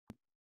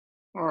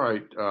All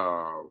right,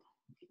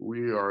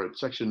 we are at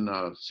section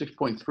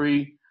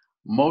 6.3,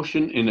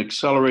 motion in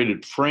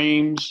accelerated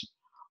frames.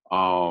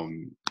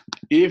 Um,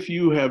 if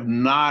you have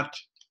not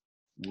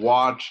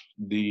watched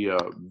the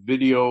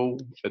video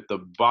at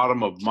the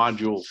bottom of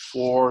module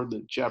 4,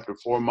 the chapter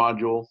 4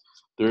 module,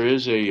 there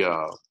is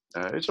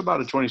it's about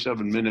a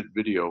 27-minute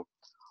video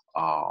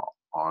uh,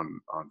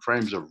 on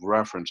frames of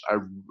reference. I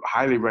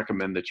highly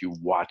recommend that you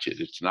watch it.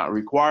 It's not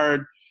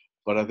required,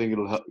 but I think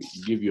it'll help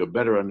give you a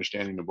better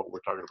understanding of what we're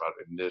talking about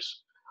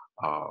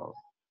uh,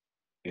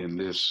 in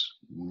this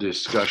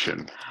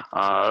discussion.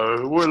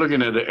 We're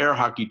looking at an air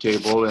hockey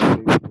table,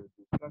 and the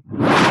discussion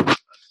is an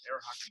air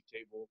hockey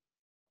table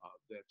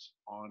that's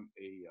on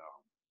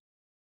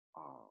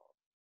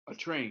a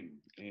train.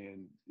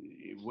 And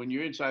when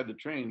you're inside the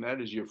train,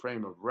 that is your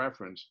frame of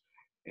reference.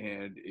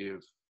 And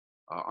if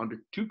under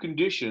two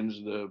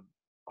conditions, the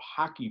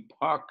hockey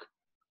puck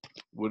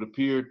would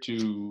appear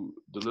to,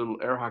 the little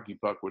air hockey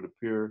puck would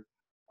appear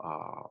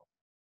uh,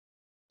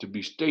 to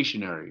be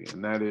stationary.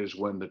 And that is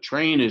when the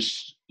train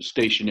is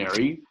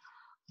stationary,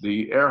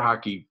 the air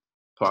hockey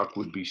puck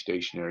would be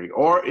stationary.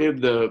 Or if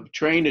the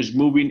train is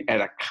moving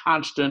at a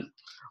constant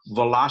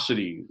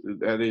velocity,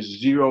 that is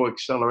zero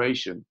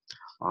acceleration.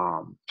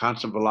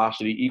 Constant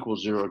velocity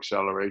equals zero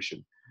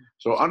acceleration.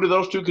 So under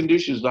those two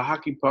conditions, the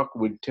hockey puck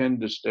would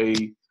tend to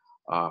stay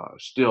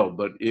still.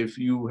 But if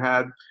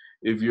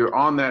you're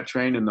on that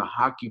train and the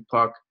hockey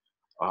puck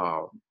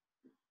uh,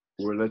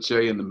 were, let's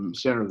say, in the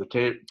center of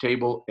the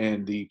table,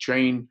 and the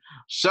train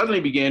suddenly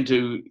began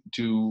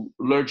to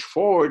lurch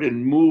forward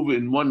and move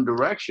in one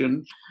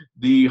direction,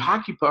 the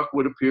hockey puck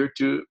would appear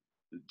to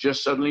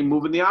just suddenly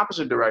move in the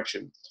opposite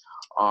direction.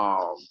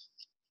 Um,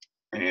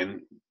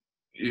 and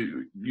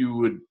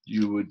you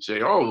would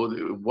say, oh,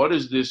 what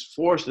is this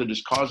force that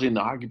is causing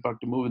the hockey puck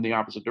to move in the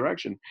opposite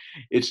direction?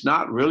 It's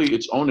not really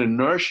its own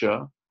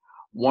inertia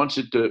wants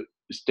it to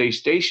stay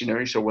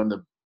stationary. So when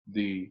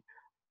the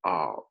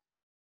uh,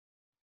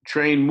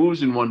 train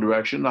moves in one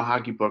direction, the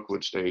hockey puck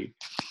would stay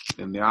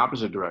in the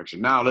opposite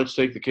direction. Now let's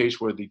take the case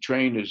where the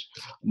train is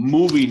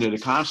moving at a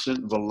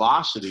constant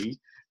velocity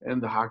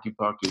and the hockey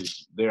puck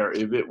is there.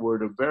 If it were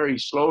to very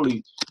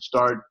slowly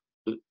start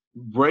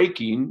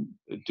braking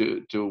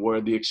to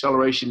where the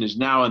acceleration is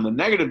now in the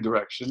negative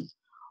direction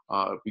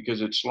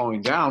because it's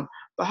slowing down,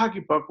 the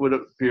hockey puck would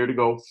appear to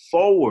go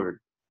forward.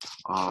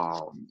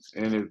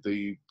 And if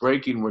the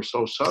braking were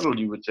so subtle,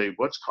 you would say,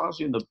 what's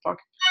causing the puck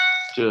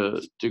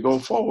to go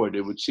forward?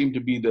 It would seem to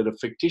be that a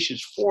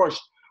fictitious force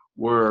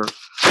were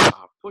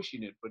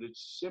pushing it, but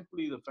it's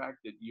simply the fact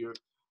that you're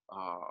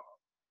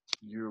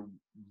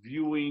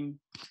viewing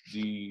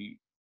the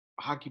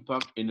hockey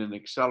puck in an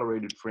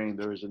accelerated frame.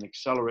 There is an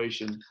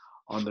acceleration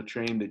on the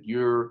train that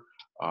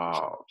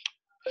uh,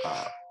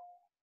 uh,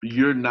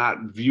 you're not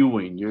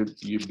viewing. You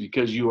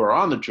because you are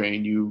on the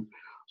train,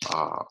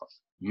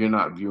 you're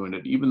not viewing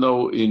it. Even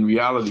though in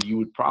reality you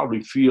would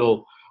probably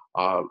feel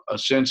a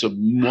sense of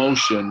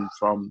motion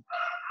from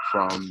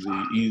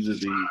either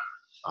the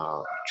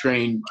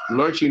train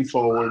lurching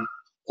forward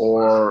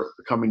or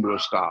coming to a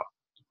stop.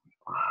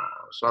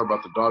 Sorry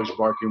about the dogs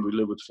barking. We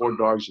live with 4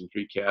 dogs and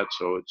 3 cats,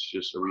 so it's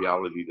just a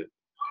reality that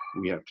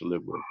we have to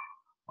live with.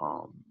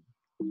 Um,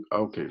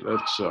 okay,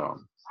 let's.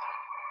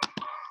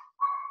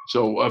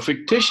 So a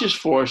fictitious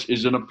force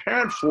is an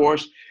apparent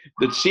force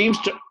that seems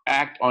to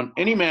act on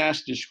any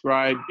mass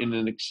described in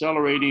an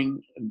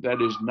accelerating,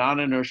 that is,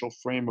 non-inertial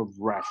frame of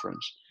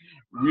reference.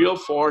 Real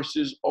force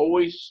is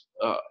always,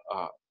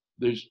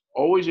 there's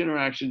always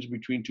interactions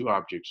between two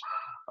objects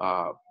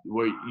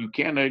where you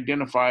can't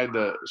identify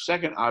the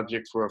second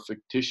object for a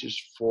fictitious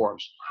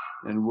force.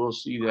 And we'll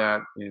see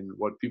that in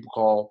what people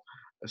call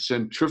a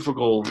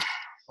centrifugal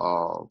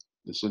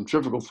the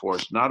centrifugal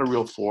force, not a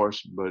real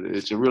force, but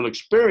it's a real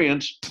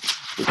experience,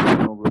 but there's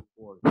no real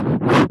force.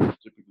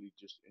 It's typically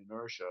just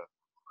inertia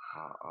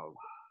of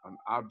an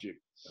object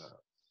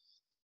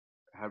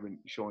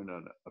showing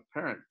an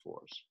apparent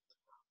force.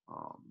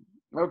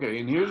 Okay,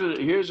 and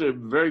here's a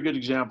very good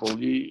example.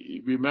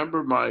 You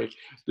remember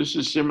this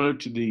is similar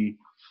to the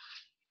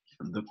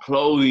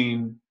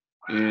clothing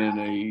in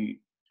a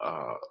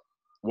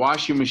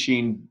washing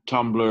machine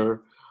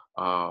tumbler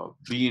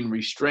being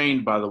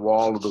restrained by the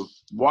wall of the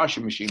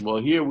washing machine.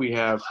 Well, here we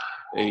have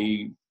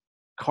a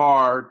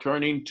car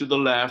turning to the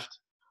left.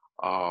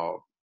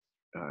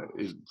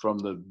 From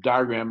the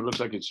diagram, it looks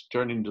like it's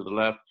turning to the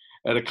left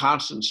at a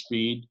constant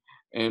speed.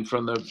 And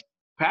from the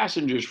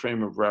passenger's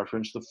frame of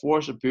reference, the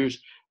force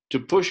appears to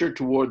push her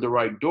toward the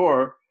right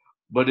door,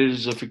 but it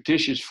is a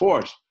fictitious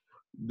force.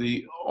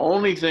 The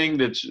only thing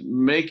that's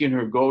making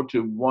her go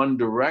to one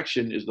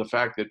direction is the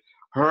fact that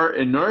her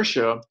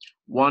inertia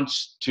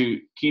wants to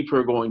keep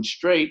her going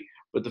straight,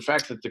 but the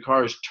fact that the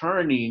car is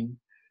turning,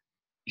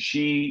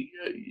 she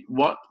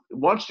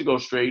wants to go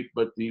straight,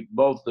 but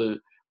both the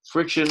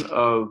friction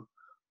of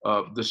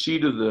the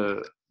seat of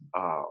the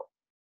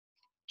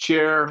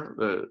chair,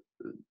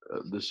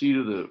 the seat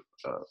of the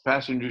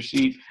passenger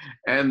seat,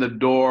 and the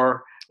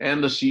door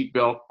and the seat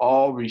belt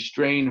all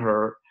restrain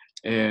her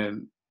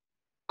and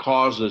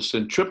cause a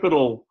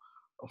centripetal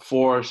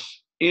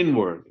force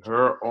inward.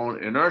 Her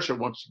own inertia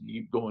wants to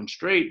keep going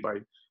straight by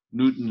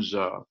Newton's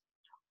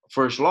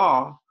first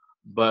law,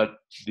 but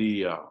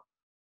the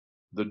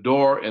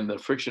door and the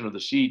friction of the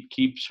seat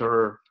keeps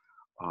her,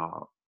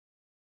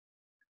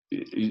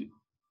 it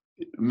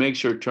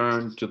makes her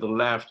turn to the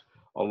left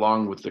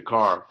along with the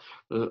car.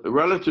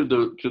 Relative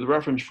to the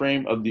reference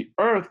frame of the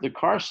Earth, the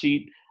car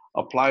seat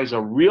applies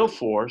a real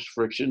force,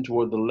 friction,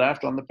 toward the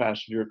left on the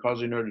passenger,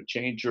 causing her to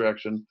change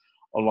direction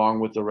along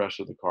with the rest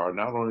of the car,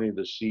 not only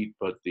the seat,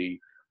 but the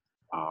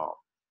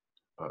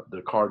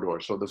car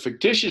door. So the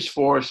fictitious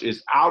force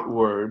is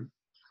outward.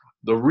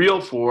 The real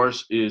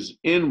force is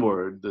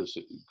inward,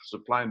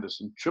 supplying the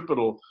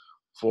centripetal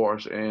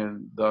force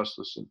and thus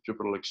the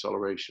centripetal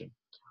acceleration.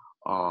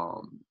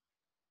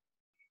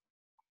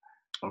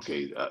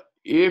 Okay,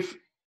 if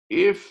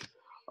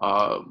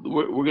we're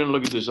going to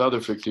look at this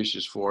other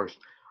fictitious force,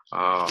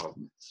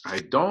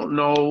 I don't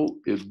know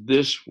if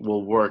this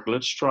will work.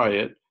 Let's try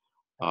it.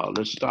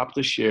 Let's stop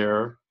the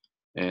share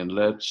and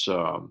let's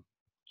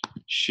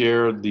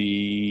share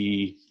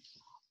the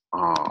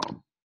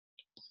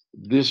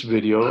this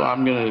video.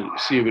 I'm going to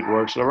see if it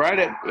works. So right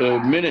at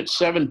minute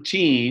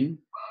 17,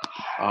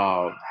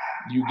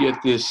 you get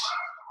this.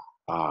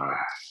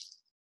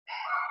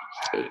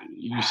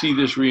 You see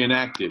this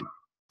reenacted.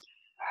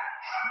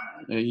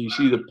 And you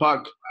see the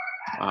puck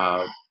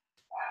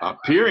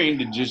appearing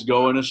to just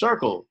go in a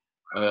circle.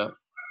 What's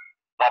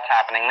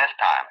happening this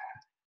time?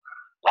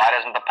 Why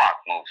doesn't the puck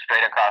move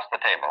straight across the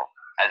table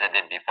as it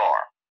did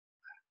before?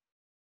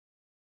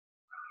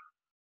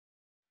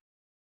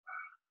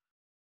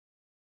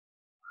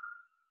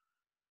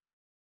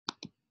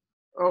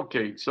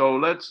 Okay, so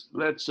let's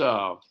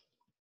go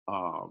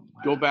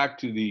back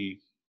to the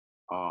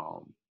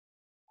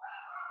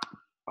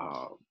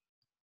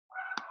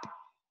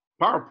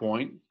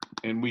PowerPoint,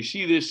 and we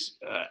see this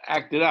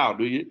acted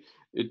out.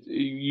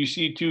 You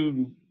see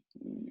two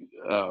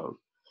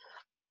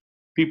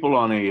people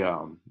on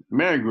a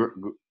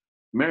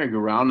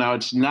merry-go-round. Now,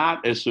 it's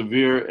not as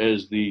severe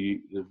as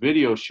the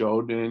video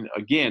showed. And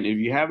again, if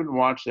you haven't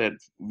watched that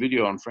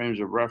video on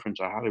frames of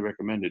reference, I highly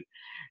recommend it.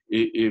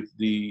 If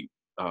the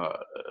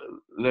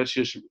let's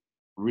just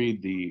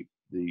read the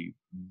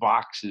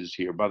boxes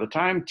here. By the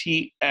time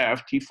T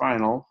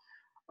final,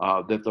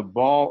 that the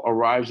ball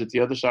arrives at the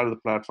other side of the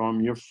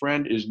platform, your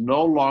friend is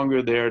no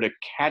longer there to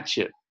catch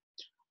it.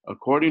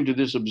 According to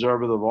this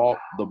observer,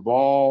 the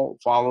ball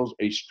follows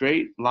a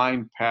straight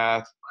line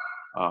path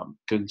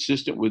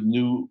consistent with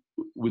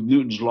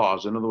Newton's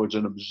laws. In other words,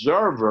 an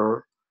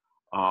observer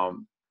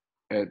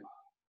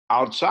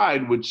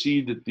outside would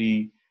see that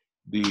the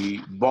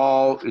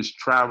ball is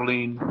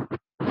traveling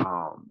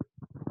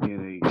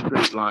in a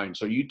straight line.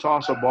 So you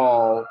toss a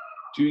ball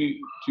to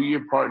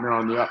your partner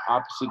on the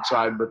opposite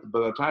side, but by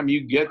the time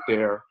you get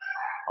there,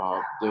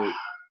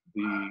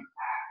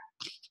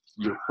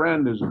 your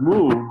friend has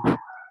moved.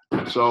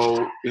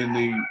 So in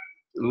the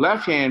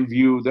left-hand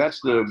view,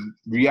 that's the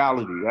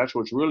reality. That's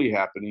what's really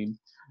happening.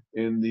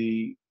 In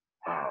the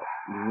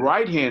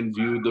right-hand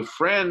view, the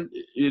friend,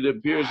 it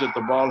appears that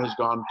the ball has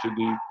gone to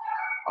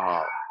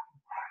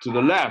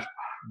the left,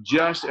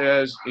 just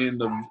as in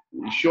the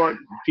short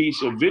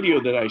piece of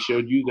video that I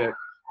showed you,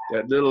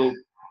 that little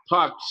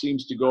puck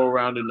seems to go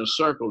around in a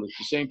circle. It's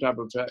the same type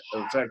of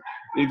effect.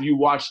 If you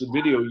watch the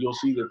video, you'll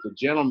see that the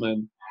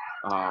gentleman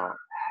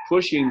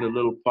pushing the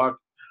little puck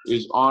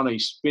is on a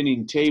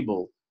spinning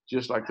table,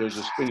 just like there's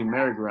a spinning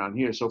merry-go-round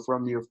here. So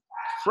from your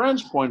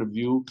friend's point of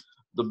view,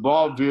 the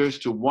ball veers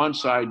to one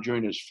side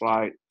during its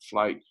flight.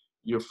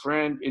 Your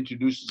friend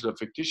introduces a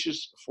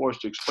fictitious force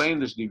to explain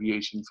this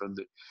deviation from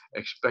the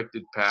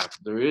expected path.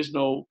 There is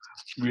no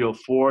real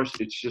force.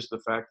 It's just the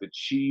fact that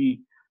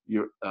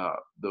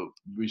the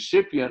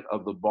recipient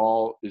of the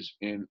ball is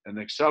in an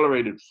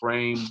accelerated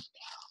frame,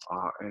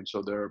 and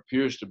so there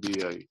appears to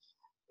be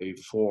a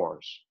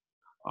force.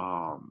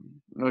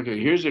 Okay,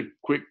 here's a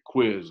quick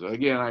quiz.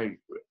 Again, I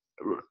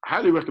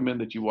highly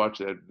recommend that you watch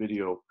that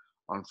video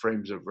on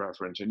frames of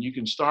reference, and you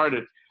can start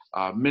at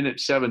minute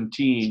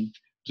 17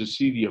 to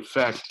see the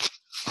effect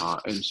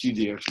and see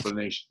the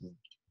explanation.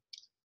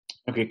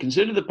 Okay,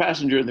 consider the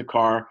passenger in the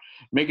car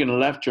making a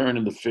left turn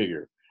in the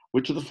figure.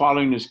 Which of the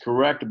following is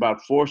correct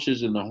about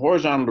forces in the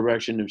horizontal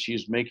direction if she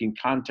is making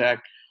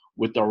contact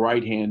with the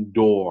right-hand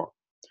door?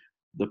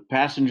 The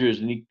passenger is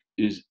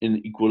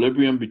in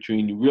equilibrium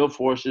between real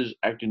forces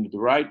acting to the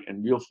right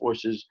and real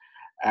forces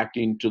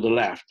acting to the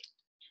left.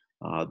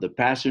 The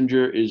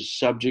passenger is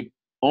subject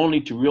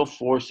only to real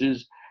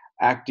forces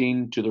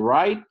acting to the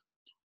right,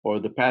 or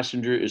the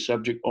passenger is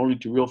subject only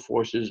to real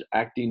forces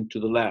acting to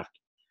the left.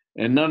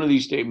 And none of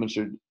these statements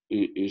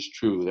is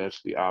true.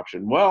 That's the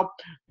option. Well,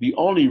 the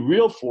only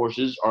real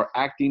forces are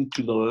acting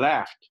to the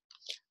left,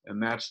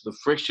 and that's the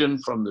friction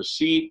from the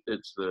seat.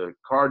 It's the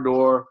car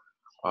door.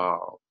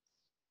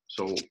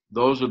 So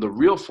those are the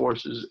real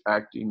forces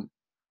acting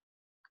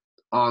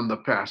on the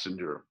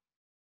passenger.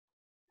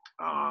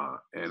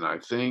 And I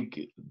think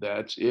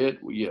that's it.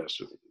 Yes,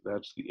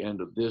 that's the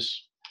end of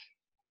this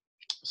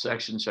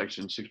section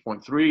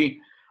 6.3.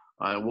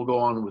 We'll go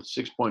on with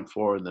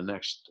 6.4 in the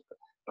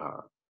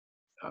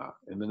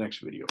next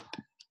video.